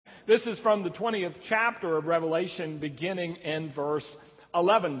This is from the 20th chapter of Revelation, beginning in verse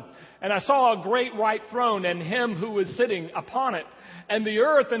 11. And I saw a great white throne and him who was sitting upon it. And the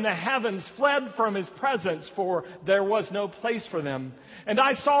earth and the heavens fled from his presence, for there was no place for them. And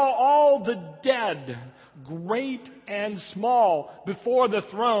I saw all the dead, great and small, before the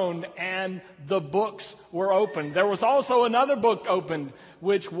throne, and the books were opened. There was also another book opened,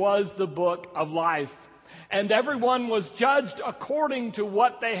 which was the book of life. And everyone was judged according to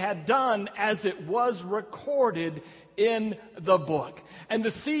what they had done, as it was recorded in the book. And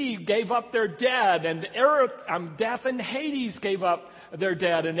the sea gave up their dead, and earth, death and Hades gave up their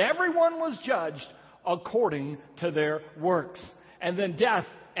dead, and everyone was judged according to their works. And then death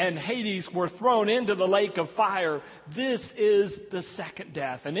and Hades were thrown into the lake of fire. This is the second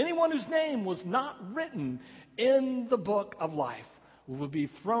death. And anyone whose name was not written in the book of life will be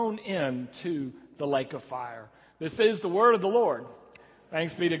thrown into the lake of fire. This is the word of the Lord.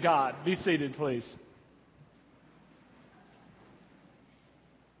 Thanks be to God. Be seated, please.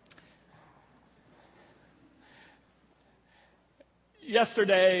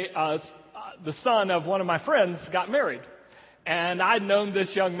 Yesterday, the son of one of my friends got married. And I'd known this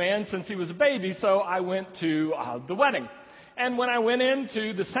young man since he was a baby, so I went to the wedding. And when I went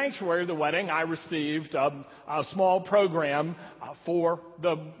into the sanctuary of the wedding, I received a small program for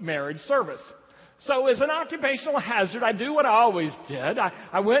the marriage service. So as an occupational hazard, I do what I always did.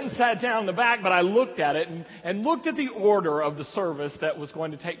 I went and sat down in the back, but I looked at it and looked at the order of the service that was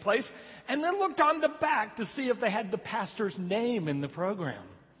going to take place, and then looked on the back to see if they had the pastor's name in the program.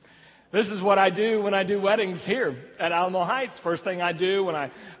 This is what I do when I do weddings here at Alamo Heights. First thing I do when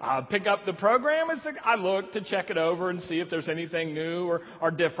I pick up the program is I look to check it over and see if there's anything new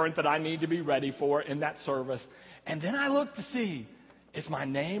or different that I need to be ready for in that service. And then I look to see, is my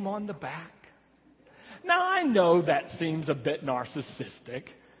name on the back? Now, I know that seems a bit narcissistic,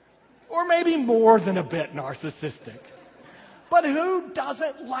 or maybe more than a bit narcissistic. But who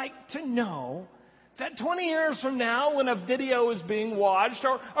doesn't like to know that 20 years from now, when a video is being watched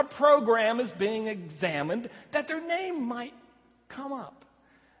or a program is being examined, that their name might come up?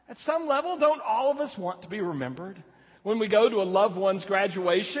 At some level, don't all of us want to be remembered? When we go to a loved one's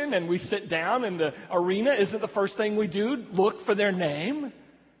graduation and we sit down in the arena, isn't the first thing we do look for their name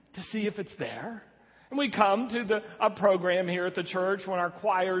to see if it's there? And we come to a program here at the church when our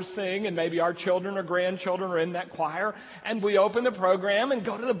choirs sing, and maybe our children or grandchildren are in that choir, and we open the program and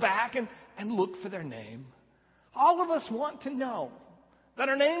go to the back and look for their name. All of us want to know that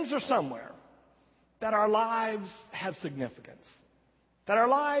our names are somewhere, that our lives have significance, that our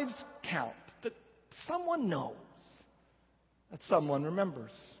lives count, that someone knows, that someone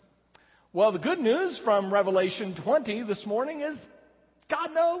remembers. Well, the good news from Revelation 20 this morning is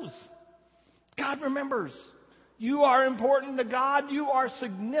God knows. God remembers. You are important to God. You are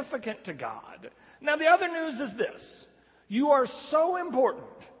significant to God. Now, the other news is this. You are so important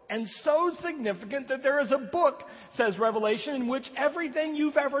and so significant that there is a book, says Revelation, in which everything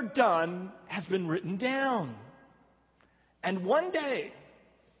you've ever done has been written down. And one day,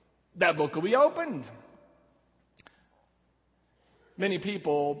 that book will be opened. Many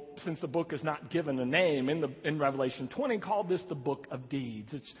people, since the book is not given a name in Revelation 20, call this the book of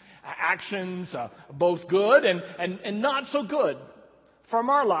deeds. It's actions, both good and not so good, from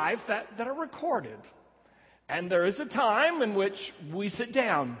our life that are recorded. And there is a time in which we sit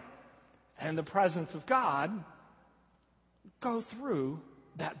down and in the presence of God go through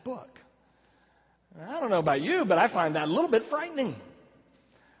that book. I don't know about you, but I find that a little bit frightening.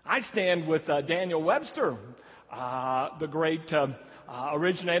 I stand with Daniel Webster, the great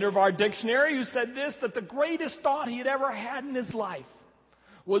originator of our dictionary, who said this, that the greatest thought he had ever had in his life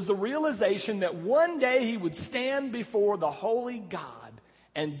was the realization that one day he would stand before the holy God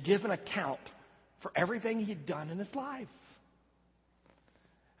and give an account for everything he'd done in his life.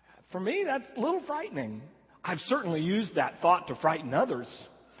 For me, that's a little frightening. I've certainly used that thought to frighten others.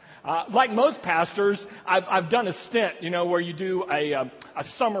 Like most pastors, I've done a stint, where you do a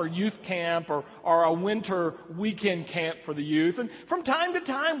summer youth camp or a winter weekend camp for the youth. And from time to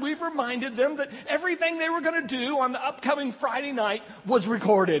time, we've reminded them that everything they were going to do on the upcoming Friday night was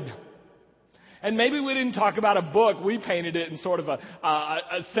recorded. And maybe we didn't talk about a book. We painted it in sort of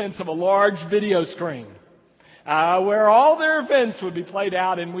a sense of a large video screen, where all their events would be played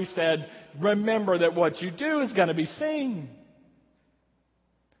out. And we said, remember that what you do is going to be seen.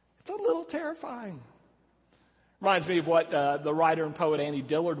 It's a little terrifying. Reminds me of what the writer and poet Annie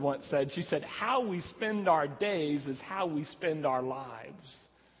Dillard once said. She said, how we spend our days is how we spend our lives.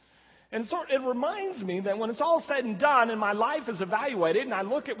 And so it reminds me that when it's all said and done and my life is evaluated and I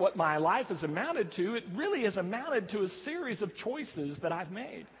look at what my life has amounted to, it really has amounted to a series of choices that I've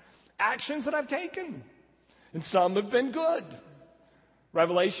made. actions that I've taken. And some have been good.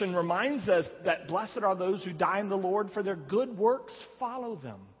 Revelation reminds us that blessed are those who die in the Lord, for their good works follow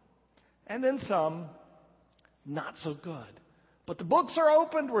them. And then some, not so good. But the books are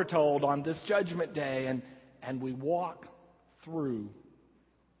opened, we're told, on this judgment day, and we walk through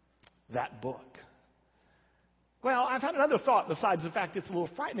that book. Well, I've had another thought besides the fact it's a little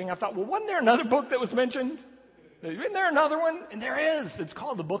frightening. I thought, well, wasn't there another book that was mentioned? Isn't there another one? And there is. It's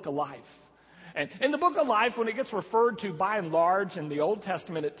called the Book of Life. And in the Book of Life, when it gets referred to by and large in the Old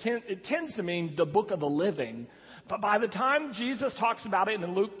Testament, it tends to mean the book of the living. But by the time Jesus talks about it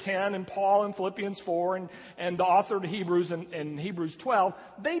in Luke 10 and Paul in Philippians 4 and the author of Hebrews in Hebrews 12,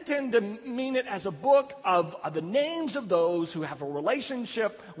 they tend to mean it as a book of the names of those who have a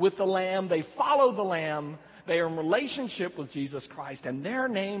relationship with the Lamb. They follow the Lamb. They are in relationship with Jesus Christ, and their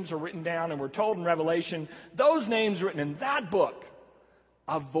names are written down, and we're told in Revelation, those names written in that book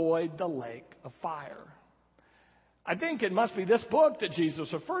avoid the lake of fire. I think it must be this book that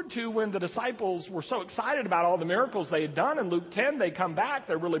Jesus referred to when the disciples were so excited about all the miracles they had done. In Luke 10, they come back,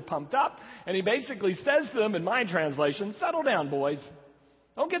 they're really pumped up, and he basically says to them, in my translation, settle down, boys.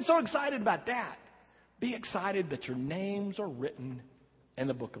 Don't get so excited about that. Be excited that your names are written in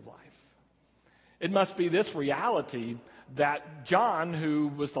the book of life. It must be this reality that John, who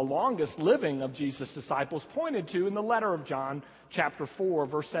was the longest living of Jesus' disciples, pointed to in the letter of John, chapter 4,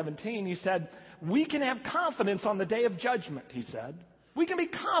 verse 17. He said, we can have confidence on the day of judgment, he said. We can be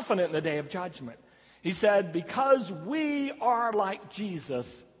confident in the day of judgment. He said, because we are like Jesus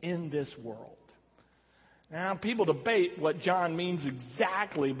in this world. Now, people debate what John means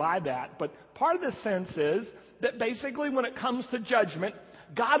exactly by that, but part of the sense is that basically when it comes to judgment,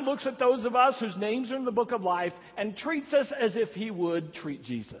 God looks at those of us whose names are in the book of life and treats us as if he would treat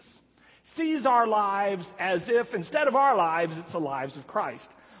Jesus. Sees our lives as if, instead of our lives, it's the lives of Christ.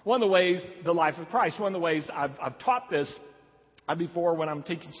 One of the ways, the life of Christ, one of the ways I've taught this before when I'm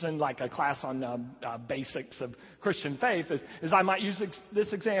teaching like a class on basics of Christian faith is I might use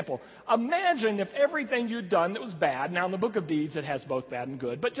this example. Imagine if everything you'd done that was bad, now in the book of deeds it has both bad and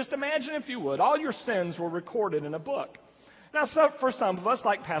good, but just imagine if you would, all your sins were recorded in a book. Now, for some of us,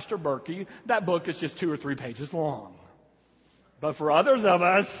 like Pastor Berkey, that book is just 2 or 3 pages long. But for others of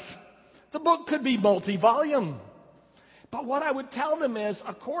us, the book could be multi-volume. But what I would tell them is,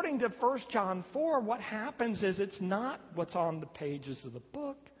 according to 1 John 4, what happens is it's not what's on the pages of the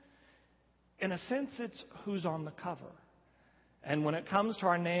book. In a sense, it's who's on the cover. And when it comes to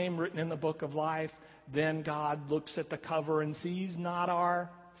our name written in the book of life, then God looks at the cover and sees not our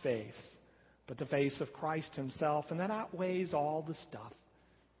face, but the face of Christ himself, and that outweighs all the stuff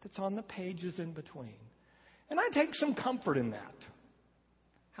that's on the pages in between. And I take some comfort in that.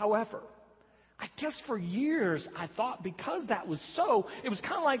 However, I guess for years I thought because that was so, it was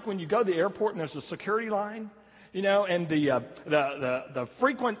kind of like when you go to the airport and there's a security line, you know, and the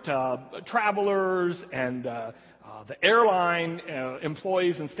frequent travelers and the airline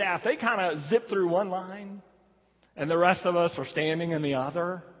employees and staff, they kind of zip through one line, and the rest of us are standing in the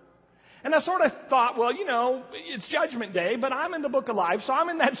other. And I sort of thought, well, you know, it's Judgment Day, but I'm in the book of life, so I'm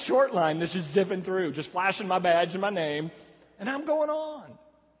in that short line that's just zipping through, just flashing my badge and my name, and I'm going on.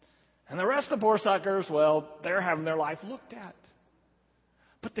 And the rest of the poor suckers, well, they're having their life looked at.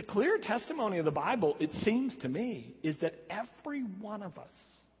 But the clear testimony of the Bible, it seems to me, is that every one of us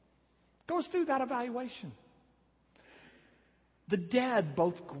goes through that evaluation. The dead,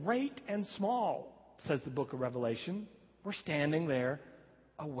 both great and small, says the book of Revelation, were standing there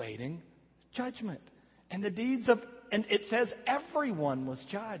awaiting judgment. And and it says everyone was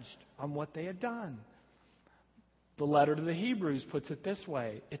judged on what they had done. The letter to the Hebrews puts it this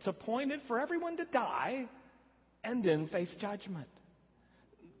way. It's appointed for everyone to die and then face judgment.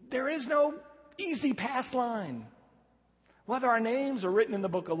 There is no easy pass line. Whether our names are written in the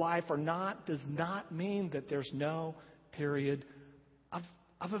book of life or not does not mean that there's no period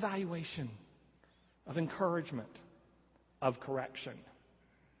of evaluation, of encouragement, of correction.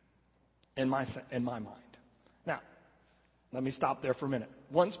 In my mind. Now, let me stop there for a minute.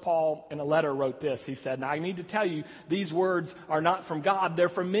 Once Paul, in a letter, wrote this. He said, now I need to tell you, these words are not from God, they're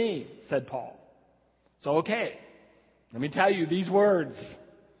from me, said Paul. So, okay, let me tell you, these words,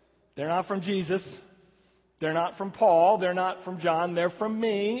 they're not from Jesus, they're not from Paul, they're not from John, they're from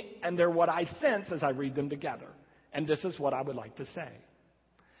me, and they're what I sense as I read them together. And this is what I would like to say.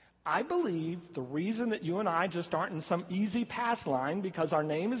 I believe the reason that you and I just aren't in some easy pass line because our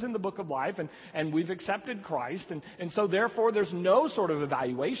name is in the book of life and we've accepted Christ and so therefore there's no sort of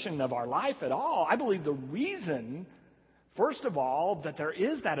evaluation of our life at all. I believe the reason, first of all, that there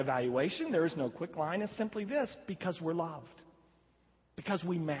is that evaluation, there is no quick line, is simply this: because we're loved. because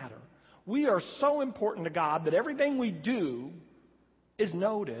we matter. We are so important to God that everything we do is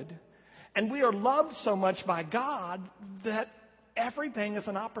noted, and we are loved so much by God that everything is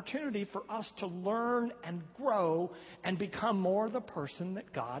an opportunity for us to learn and grow and become more the person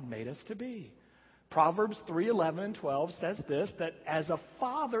that God made us to be. Proverbs 3:11 and 12 says this, that as a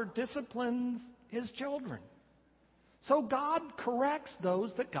father disciplines his children, so God corrects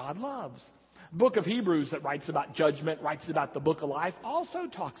those that God loves. The book of Hebrews that writes about judgment, writes about the book of life, also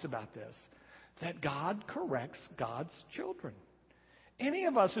talks about this, that God corrects God's children. Any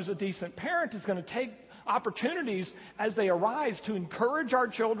of us who's a decent parent is going to take opportunities as they arise to encourage our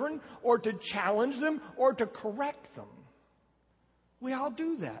children or to challenge them or to correct them. We all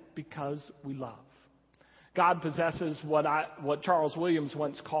do that because we love. God possesses what Charles Williams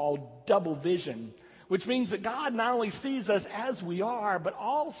once called double vision, which means that God not only sees us as we are, but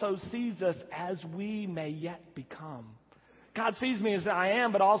also sees us as we may yet become. God sees me as I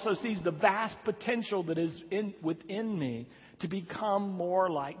am, but also sees the vast potential that is within me to become more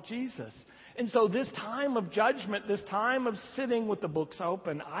like Jesus. And so this time of judgment, this time of sitting with the books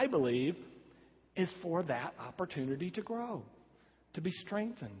open, I believe, is for that opportunity to grow, to be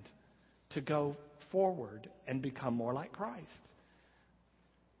strengthened, to go forward and become more like Christ.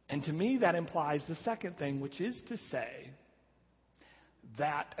 And to me, that implies the second thing, which is to say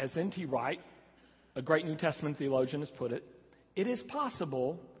that, as N.T. Wright, a great New Testament theologian, has put it, it is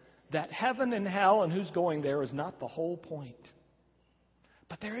possible that heaven and hell and who's going there is not the whole point.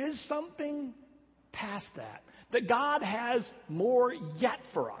 But there is something past that God has more yet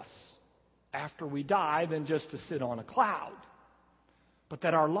for us after we die than just to sit on a cloud. But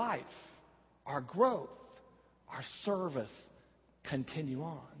that our life, our growth, our service continue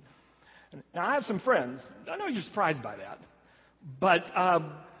on. Now, I have some friends. I know you're surprised by that. But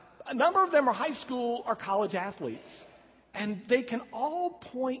a number of them are high school or college athletes. And they can all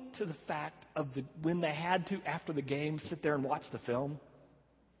point to the fact of when they had to, after the game, sit there and watch the film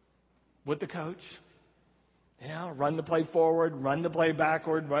with the coach. You know, run the play forward, run the play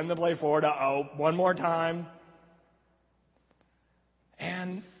backward, run the play forward. One more time.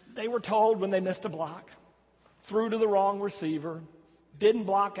 And they were told when they missed a block, threw to the wrong receiver, didn't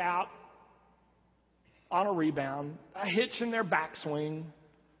block out on a rebound, a hitch in their backswing.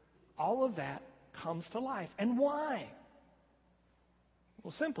 All of that comes to life. And why?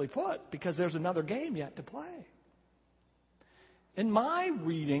 Well, simply put, because there's another game yet to play. In my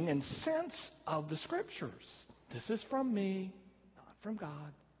reading and sense of the Scriptures, this is from me, not from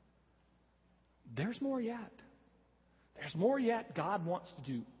God, there's more yet. There's more yet God wants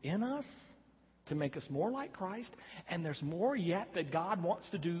to do in us to make us more like Christ, and there's more yet that God wants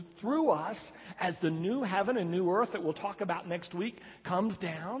to do through us as the new heaven and new earth that we'll talk about next week comes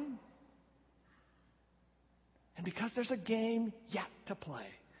down. And because there's a game yet to play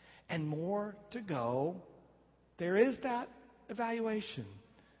and more to go, there is that evaluation.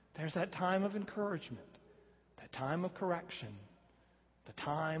 There's that time of encouragement, that time of correction, the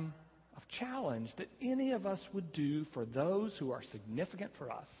time of challenge that any of us would do for those who are significant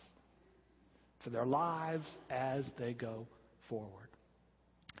for us, for their lives as they go forward.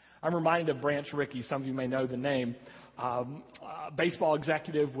 I'm reminded of Branch Rickey. Some of you may know the name. Baseball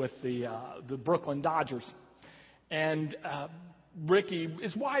executive with the Brooklyn Dodgers. And Rickey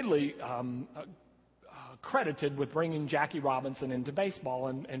is widely credited with bringing Jackie Robinson into baseball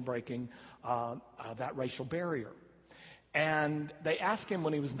and breaking that racial barrier. And they asked him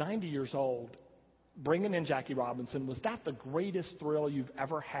when he was 90 years old, bringing in Jackie Robinson, was that the greatest thrill you've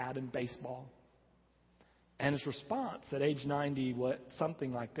ever had in baseball? And his response at age 90 was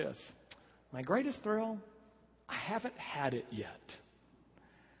something like this: my greatest thrill? I haven't had it yet.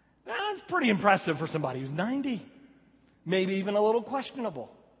 That's pretty impressive for somebody who's 90. Maybe even a little questionable.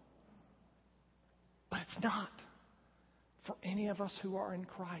 But it's not for any of us who are in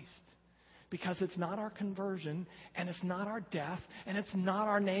Christ. Because it's not our conversion, and it's not our death, and it's not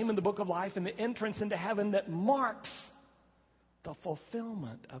our name in the book of life and the entrance into heaven that marks the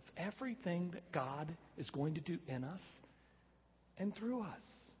fulfillment of everything that God is going to do in us and through us.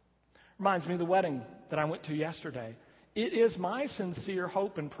 Reminds me of the wedding that I went to yesterday. It is my sincere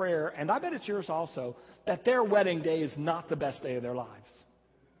hope and prayer, and I bet it's yours also, that their wedding day is not the best day of their lives.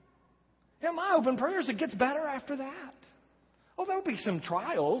 And my hope and prayer is it gets better after that. Oh, there'll be some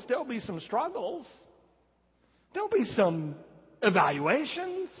trials. There'll be some struggles. There'll be some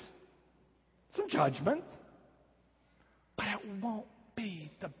evaluations, some judgment. But it won't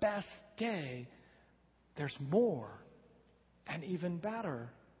be the best day. There's more and even better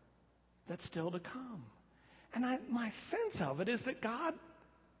that's still to come. And my sense of it is that God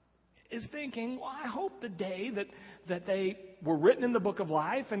is thinking, well, I hope the day that they were written in the book of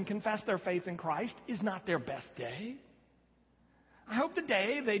life and confessed their faith in Christ is not their best day. I hope the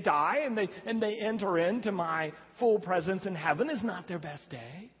day they die and they enter into my full presence in heaven is not their best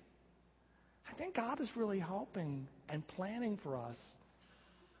day. I think God is really hoping and planning for us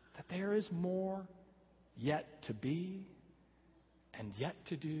that there is more yet to be and yet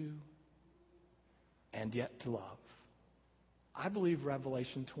to do and yet to love. I believe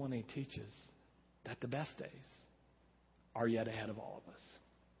Revelation 20 teaches that the best days are yet ahead of all of us.